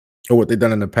specifically or what they've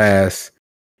done in the past,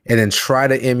 and then try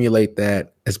to emulate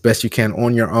that as best you can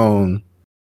on your own.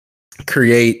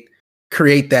 Create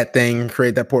that thing,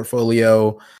 create that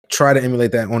portfolio, try to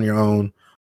emulate that on your own,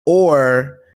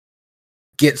 or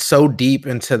get so deep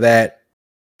into that,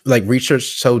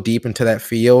 research so deep into that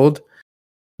field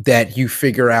that you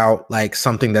figure out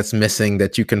something that's missing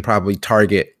that you can probably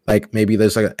target. Maybe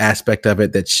there's an aspect of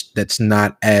it that's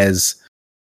not as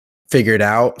figured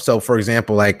out. So for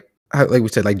example, like we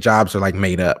said, like jobs are like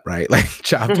made up, right? Like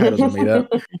job titles are made up.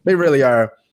 They really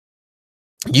are.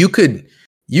 You could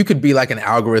be like an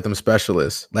algorithm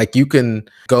specialist. Like you can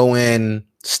go in,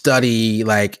 study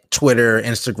like Twitter,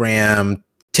 Instagram,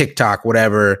 TikTok,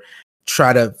 whatever,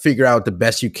 try to figure out the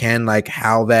best you can, like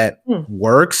how that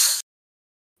works.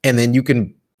 And then you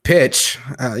can pitch,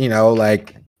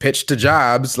 like pitch to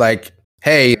jobs like,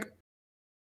 hey,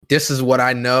 this is what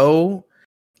I know.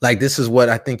 Like, this is what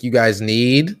I think you guys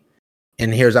need.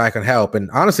 And here's how I can help. And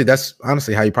honestly, that's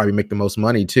how you probably make the most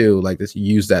money too. Like this, you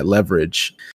use that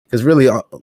leverage. Because really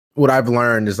what I've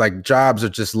learned is like jobs are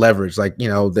just leverage. Like,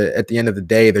 at the end of the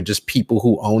day, they're just people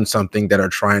who own something that are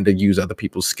trying to use other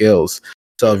people's skills.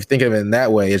 So if you think of it in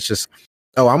that way, it's just,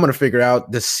 I'm going to figure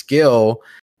out the skill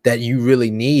that you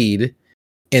really need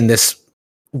in this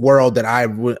world that I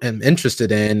am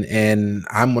interested in. And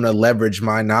I'm going to leverage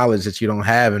my knowledge that you don't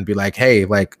have and be like, hey,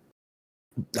 like,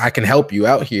 I can help you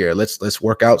out here. Let's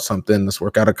work out something. Let's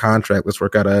work out a contract. Let's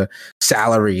work out a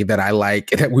salary that I like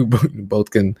that we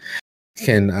both can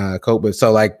cope with.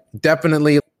 So like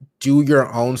definitely do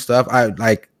your own stuff. I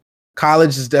like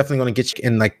college is definitely going to get you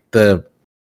in like the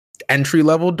entry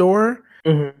level door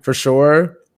for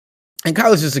sure. And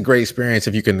college is a great experience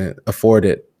if you can afford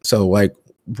it. So like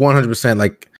 100%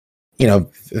 like,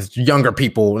 younger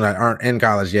people that aren't in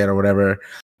college yet or whatever.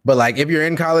 But like if you're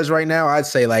in college right now, I'd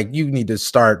say like you need to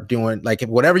start doing like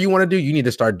whatever you want to do, you need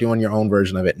to start doing your own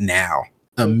version of it now,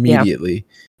 immediately,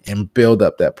 and build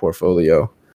up that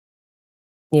portfolio.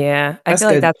 Yeah, I feel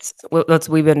like that's what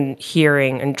we've been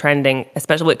hearing and trending,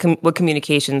 especially with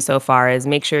communication so far, is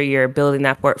make sure you're building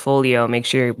that portfolio, make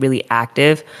sure you're really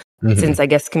active. Since I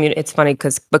guess it's funny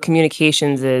but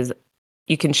communications is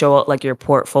you can show out like your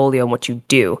portfolio and what you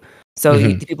do. So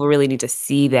people really need to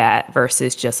see that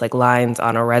versus just like lines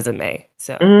on a resume.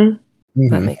 So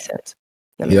that makes sense.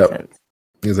 That makes sense.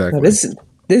 Exactly. Well,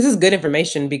 this is good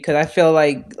information because I feel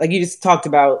like you just talked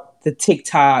about the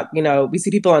TikTok. We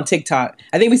see people on TikTok.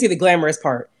 I think we see the glamorous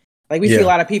part. Like we see a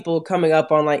lot of people coming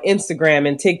up on like Instagram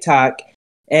and TikTok,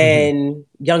 and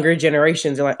younger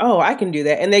generations are like, "Oh, I can do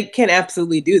that," and they can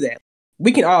absolutely do that.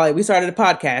 We can all. We started a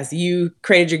podcast. You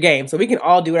created your game, so we can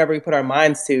all do whatever we put our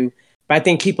minds to. But I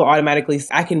think people automatically,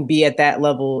 I can be at that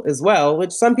level as well,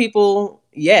 which some people,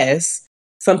 yes.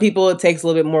 Some people, it takes a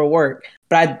little bit more work.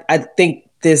 But I think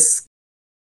this,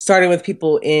 starting with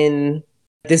people in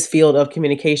this field of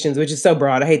communications, which is so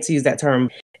broad, I hate to use that term,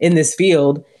 in this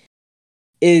field,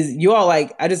 is you all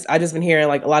like, I just been hearing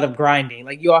like a lot of grinding.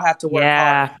 Like you all have to work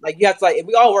hard. Like you have to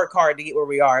we all work hard to get where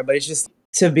we are, but it's just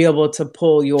to be able to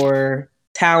pull your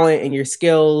talent and your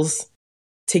skills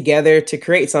together to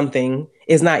create something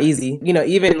is not easy.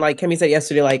 Even like Kemi said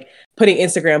yesterday, like putting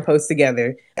Instagram posts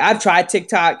together. I've tried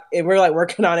TikTok and we're like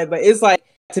working on it, but it's like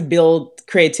to build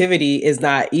creativity is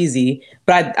not easy.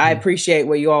 But I appreciate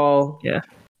what you all,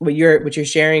 what you're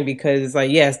sharing, because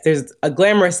like, yes, there's a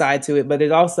glamorous side to it, but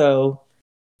there's also,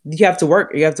 you have to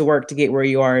work to get where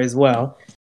you are as well.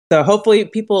 So hopefully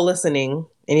people listening,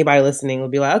 anybody listening will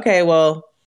be like, okay, well,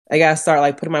 I got to start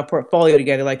like putting my portfolio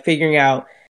together, like figuring out,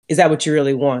 is that what you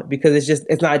really want? Because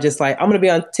it's not just like, I'm going to be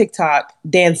on TikTok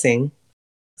dancing.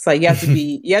 It's like, you have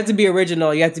to be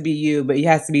original. You have to be you, but it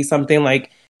has to be something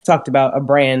like talked about, a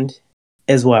brand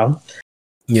as well.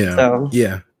 Yeah. So,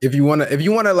 yeah. If you want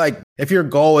to like, if your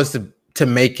goal is to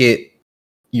make it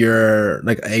your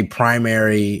like a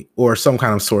primary or some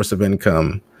kind of source of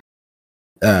income,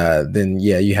 then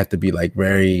you have to be like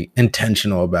very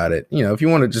intentional about it. If you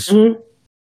want to just do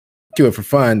it for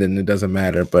fun, then it doesn't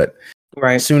matter. But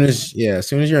as soon as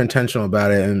you're intentional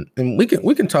about it, and we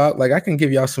can talk. Like I can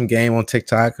give y'all some game on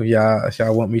TikTok if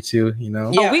y'all want me to.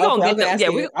 Yeah, we're gonna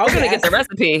get the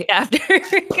recipe after.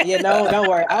 No, don't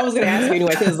worry. I was gonna ask you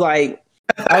anyway because like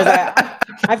I was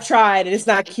like, I've tried and it's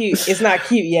not cute. It's not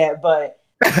cute yet, but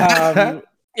we're gonna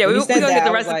get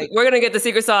the recipe. We're gonna get the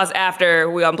secret sauce after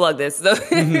we unplug this. So.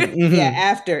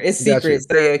 After it's secret,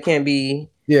 so it can't be.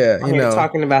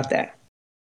 Talking about that.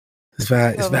 It's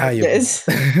valuable.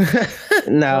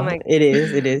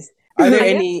 It is. Are there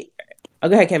any? Oh,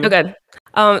 go ahead, Kim. Okay.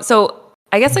 So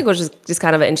I guess like was just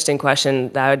kind of an interesting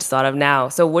question that I just thought of now.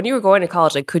 So when you were going to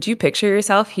college, like, could you picture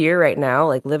yourself here right now,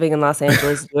 like living in Los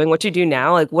Angeles, doing what you do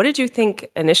now? Like, what did you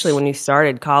think initially when you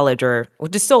started college, or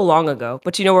just so long ago?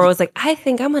 But where I was like, I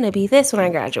think I'm gonna be this when I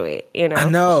graduate. I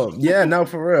know. Yeah. No,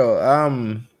 for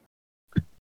real.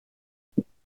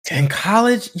 In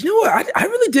college, what? I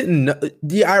really didn't know.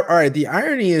 The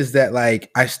irony is that like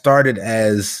I started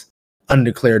as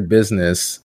undeclared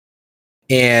business,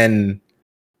 and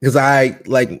because I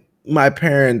like my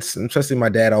parents, especially my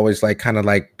dad, always like kind of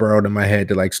like burrowed in my head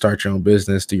to like start your own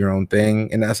business, do your own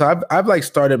thing. And so I've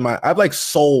like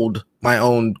sold my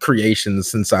own creations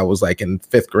since I was like in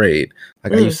 5th grade.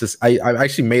 Like I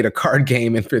actually made a card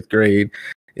game in 5th grade.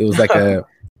 It was like a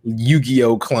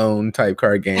Yu-Gi-Oh clone type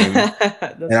card game.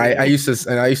 And I used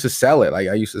to sell it. Like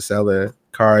I used to sell the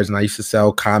cards, and I used to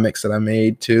sell comics that I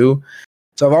made too.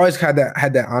 So I've always had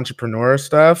that entrepreneur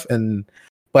stuff.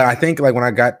 But I think like when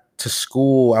I got to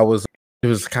school, it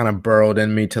was kind of burrowed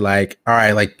in me to like, all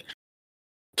right, like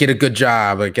get a good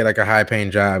job, like get a high paying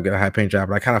job. But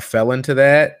I kind of fell into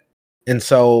that. And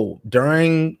so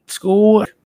during school,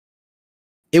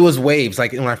 it was waves.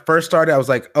 Like when I first started, I was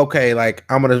like, okay, like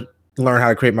I'm going to learn how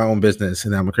to create my own business,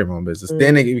 and then I'm going to create my own business.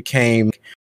 Then it became,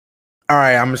 all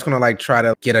right, I'm just going to like try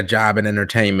to get a job in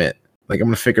entertainment. Like I'm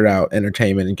going to figure out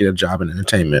entertainment and get a job in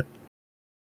entertainment.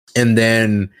 And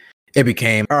then it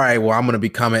became, all right, well, I'm going to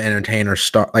become an entertainer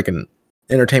star, like an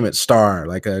entertainment star,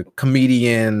 like a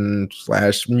comedian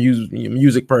 /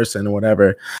 music person or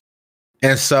whatever.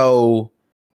 And so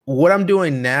what I'm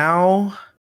doing now,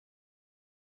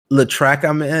 the track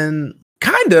I'm in,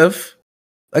 kind of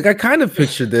like I kind of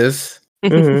pictured this,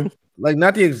 like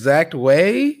not the exact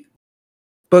way,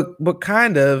 but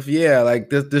kind of, yeah. Like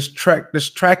this track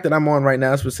that I'm on right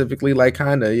now specifically, like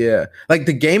kind of, yeah. Like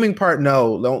the gaming part,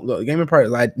 no, the gaming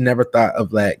part, I never thought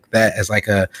of like that as like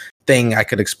a thing I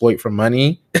could exploit for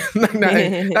money. not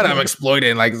I'm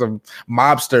exploiting like some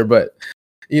mobster, but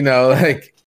you know,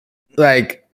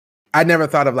 like I never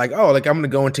thought of like, oh, like I'm gonna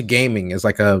go into gaming as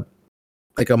like a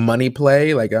money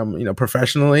play, like I'm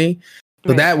professionally.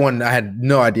 So that one I had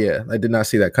no idea. I did not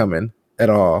see that coming at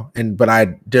all.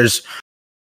 There's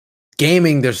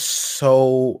gaming, there's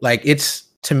so like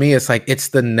to me it's like it's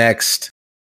the next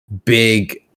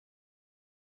big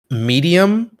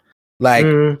medium. Like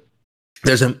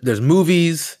there's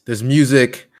movies, there's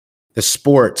music, there's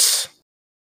sports.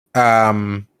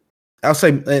 I'll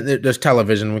say there's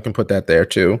television, we can put that there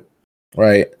too,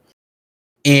 right?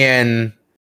 And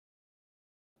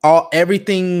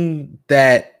everything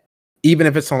that, even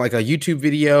if it's on like a YouTube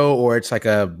video or it's like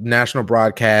a national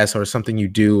broadcast or something you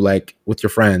do like with your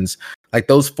friends, like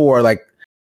those four, like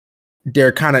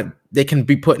they can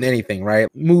be put in anything, right?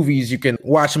 Movies, you can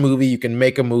watch a movie, you can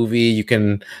make a movie, you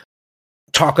can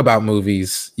talk about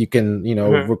movies, you can,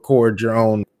 record your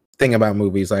own thing about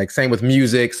movies. Like same with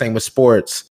music, same with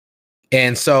sports.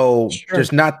 And so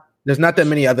there's not that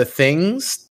many other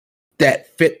things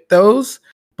that fit those.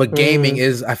 But gaming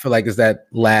I feel like is that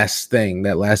last thing,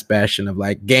 that last bastion of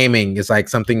like gaming is like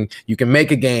something you can make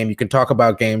a game, you can talk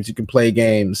about games, you can play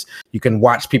games, you can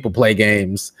watch people play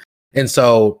games. And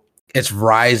so it's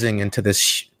rising into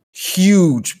this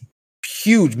huge,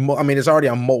 I mean, it's already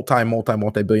a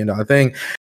multi-billion dollar thing.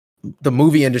 The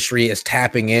movie industry is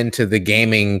tapping into the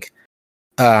gaming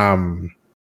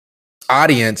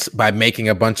audience by making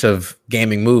a bunch of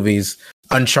gaming movies.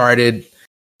 Uncharted,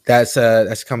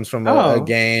 that comes from a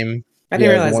game. I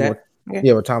didn't realize that.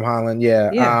 With Tom Holland.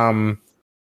 Yeah.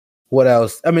 What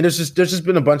else? I mean, there's just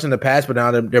been a bunch in the past, but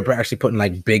now they're actually putting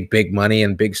like big money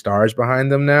and big stars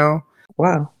behind them now.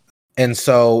 Wow. And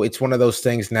so it's one of those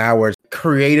things now where it's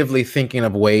creatively thinking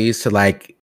of ways to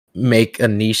like make a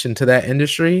niche into that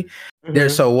industry.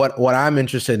 So what I'm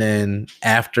interested in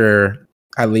after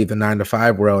I leave the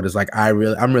 9-to-5 world is like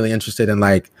I'm really interested in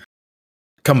like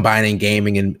combining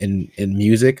gaming and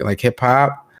music, like hip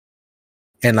hop.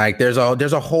 And like there's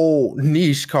a whole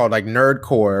niche called like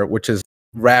nerdcore, which is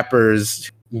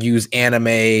rappers use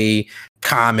anime,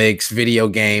 comics, video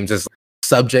games as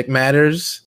subject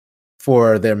matters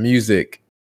for their music.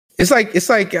 It's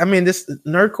like I mean, this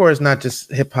nerdcore is not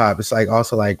just hip hop, it's like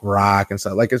also like rock and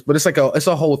stuff. Like it's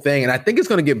a whole thing, and I think it's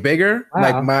going to get bigger.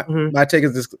 Wow. Like my take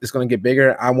is it's going to get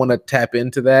bigger. I want to tap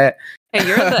into that. Hey,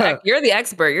 you're the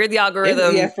expert. You're the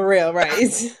algorithm. Yeah, for real, right?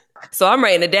 So I'm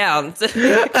writing it down.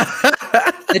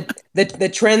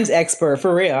 the trends expert,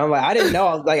 for real. I'm like, I didn't know.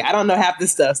 I was like, I don't know half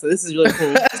this stuff, so this is really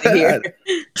cool to hear.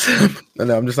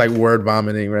 No, I'm just like word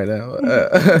vomiting right now.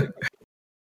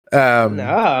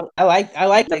 No, I like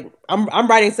I'm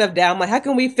writing stuff down. I'm like, how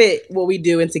can we fit what we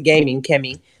do into gaming,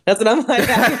 Kemi? That's what I'm like.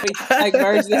 How can we like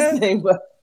merge this thing? But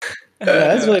yeah,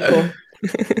 that's really cool.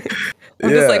 I'm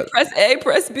just like, press A,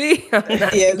 press B.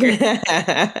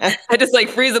 I just like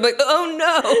freeze. I'm like, oh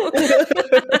no.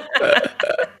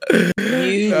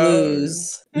 You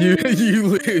lose. You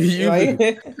lose.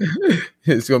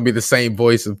 It's gonna be the same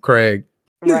voice of Craig.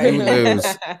 Right. You lose.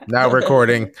 Now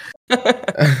recording.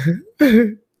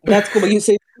 That's cool. But you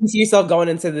see yourself going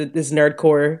into this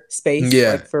nerdcore space.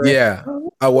 Yeah. Like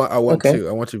I want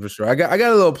to for sure. I got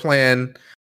a little plan.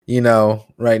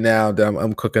 right now that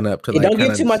I'm cooking up to don't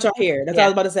get too much on here. That's what I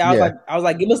was about to say. I was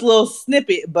like, give us a little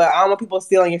snippet, but I don't want people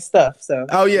stealing your stuff. So.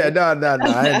 Oh yeah, no.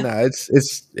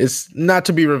 It's not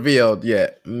to be revealed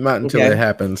yet. Not until it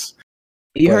happens.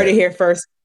 You heard it here first,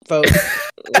 folks.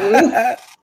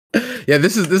 Yeah,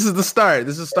 this is the start.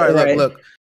 This is the start. Right. Look,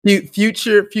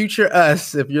 future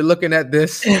us. If you're looking at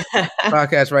this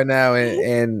podcast right now,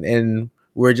 and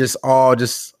we're just all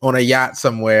just on a yacht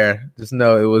somewhere, just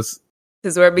know it was.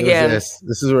 This is where it began. This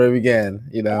is where it began.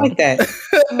 I like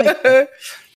that.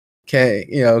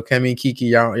 Kemi and Kiki,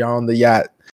 y'all on the yacht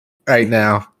right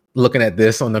now, looking at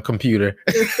this on the computer.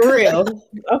 For real.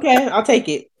 Okay, I'll take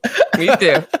it. Me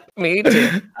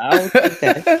too. I'll take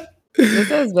that. This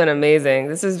has been amazing.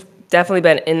 This has definitely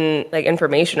been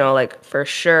informational, for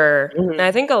sure. Mm-hmm. And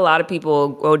I think a lot of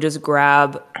people will just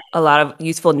grab a lot of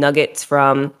useful nuggets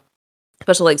from,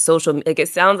 especially social. It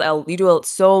sounds you do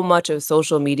so much of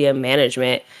social media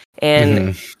management,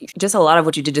 and just a lot of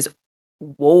what you did just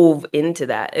wove into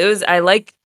that. I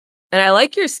like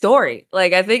your story.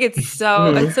 I think it's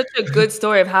it's such a good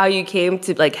story of how you came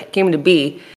to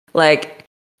be.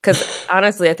 Because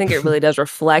honestly, I think it really does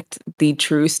reflect the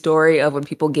true story of when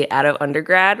people get out of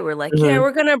undergrad. We're like, yeah,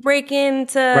 we're going to break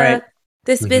into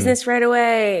this business right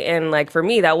away. And for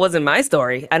me, that wasn't my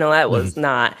story. I know that was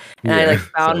not. And I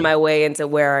found my way into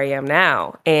where I am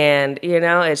now. And,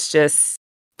 it's just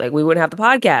we wouldn't have the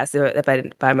podcast if I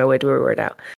didn't find my way to where we're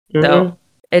now. So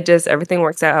everything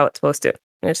works out how it's supposed to.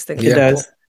 I just think it does.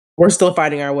 Cool. We're still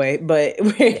finding our way, but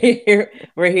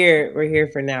we're here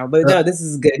for now. But no, this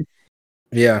is good.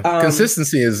 Yeah,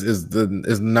 consistency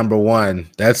is number one.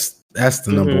 That's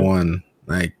the number one.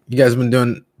 You guys have been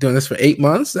doing this for 8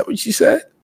 months. Is that what you said?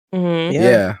 Mm-hmm.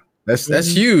 Yeah, that's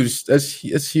huge.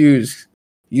 That's huge.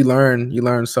 You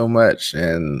learn so much,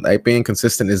 and being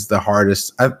consistent is the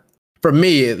hardest. For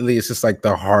me, at least, it's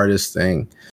the hardest thing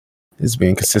is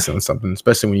being consistent with something,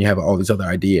 especially when you have all these other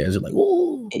ideas. You're like,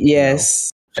 whoa.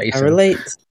 Yes, I relate.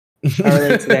 To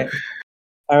that.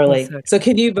 I relate. So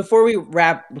can you, before we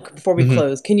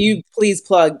close, can you please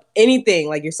plug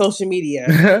anything, your social media?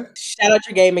 Shout out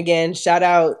your game again. Shout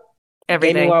out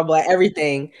everything. Gaming While Black,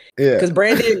 everything. Yeah. Because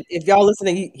Brandon, if y'all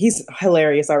listening, he's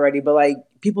hilarious already, but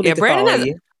people need to follow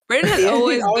you. Brandon has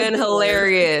always been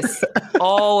hilarious.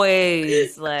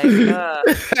 Always.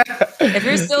 If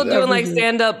you're still doing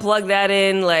stand up, plug that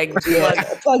in.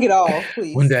 Plug it all,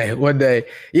 please. One day.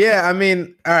 Yeah, I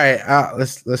mean, all right.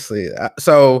 Let's see.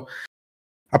 So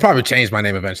I'll probably change my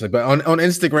name eventually, but on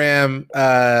Instagram,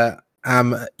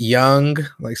 I'm Young,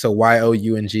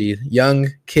 Young, Young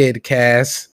Kid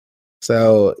Cass.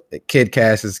 So Kid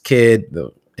Cass is kid,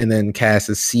 and then Cass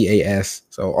is CAS.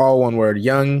 So all one word,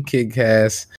 Young Kid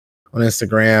Cass on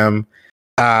Instagram.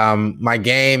 My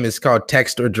game is called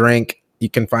Text or Drink. You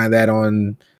can find that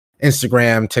on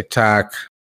Instagram, TikTok,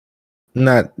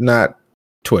 not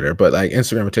Twitter, but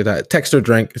Instagram and TikTok. Text or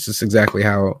Drink is just exactly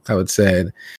how it's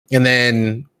said. And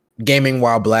then Gaming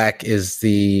While Black is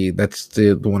the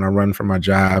one I run for my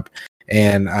job.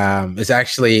 And it's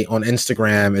actually on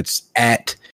Instagram. It's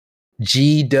at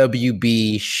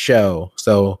GWB Show.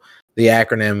 So the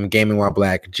acronym Gaming While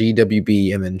Black,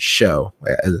 GWB, and then show,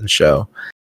 as in show.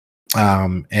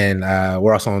 And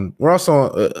we're also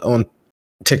on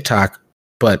TikTok,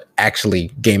 but actually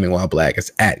Gaming While Black.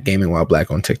 It's at Gaming While Black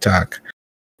on TikTok.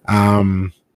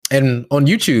 And on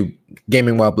YouTube,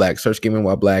 Gaming While Black, search Gaming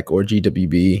While Black or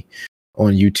GWB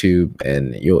on YouTube,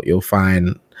 and you'll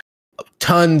find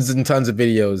tons and tons of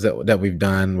videos that we've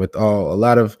done with a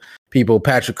lot of people.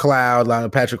 Patrick Cloud, a lot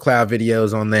of Patrick Cloud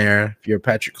videos on there. If you're a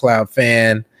Patrick Cloud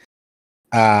fan,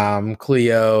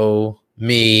 Cleo,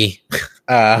 me,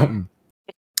 and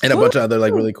a bunch of other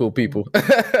really cool people.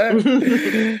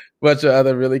 Bunch of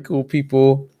other really cool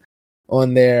people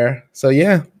on there. So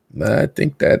yeah, I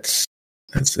think that's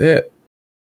it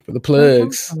for the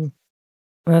plugs.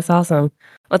 That's awesome.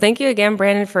 Well, thank you again,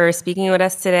 Brandon, for speaking with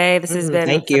us today. This has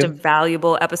been such a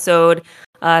valuable episode.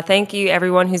 Thank you,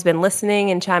 everyone who's been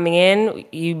listening and chiming in.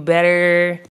 You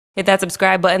better hit that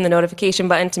subscribe button, the notification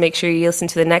button, to make sure you listen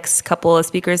to the next couple of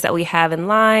speakers that we have in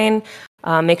line.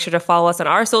 Make sure to follow us on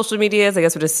our social medias. I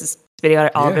guess we'll just video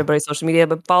out all of everybody's social media,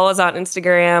 but follow us on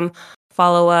Instagram.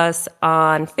 Follow us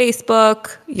on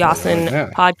Facebook,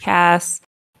 Yasin Podcast.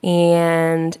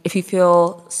 And if you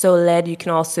feel so led, you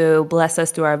can also bless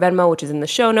us through our Venmo, which is in the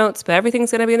show notes. But everything's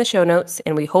going to be in the show notes.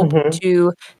 And we hope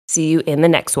to see you in the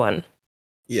next one.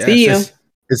 Yes, see you.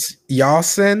 It's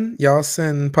Yasin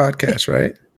Podcast,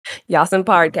 right? Yasin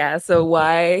Podcast. So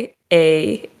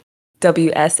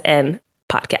YAWSN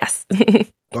Podcast.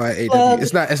 YAW.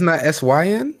 It's not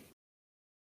SYN?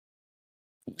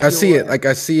 I see it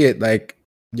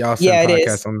Y'all send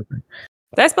podcasts on the thing.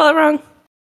 Did I spell it wrong?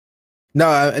 No,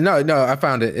 I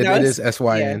found it. It is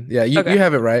SYN. Yeah, you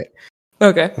have it right.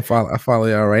 Okay. I follow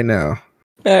y'all right now.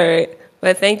 All right.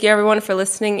 But thank you everyone for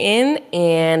listening in,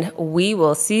 and we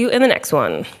will see you in the next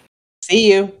one.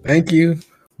 See you. Thank you.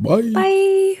 Bye.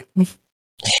 Bye.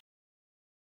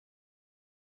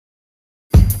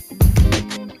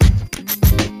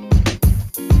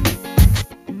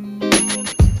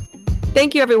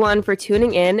 Thank you, everyone, for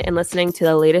tuning in and listening to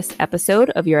the latest episode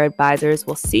of Your Advisors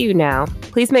Will See You Now.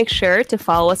 Please make sure to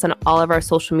follow us on all of our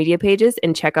social media pages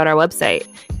and check out our website.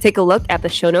 Take a look at the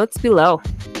show notes below.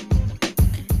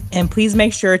 And please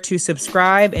make sure to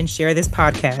subscribe and share this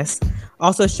podcast.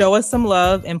 Also, show us some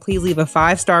love and please leave a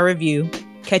 5-star review.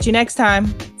 Catch you next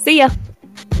time. See ya.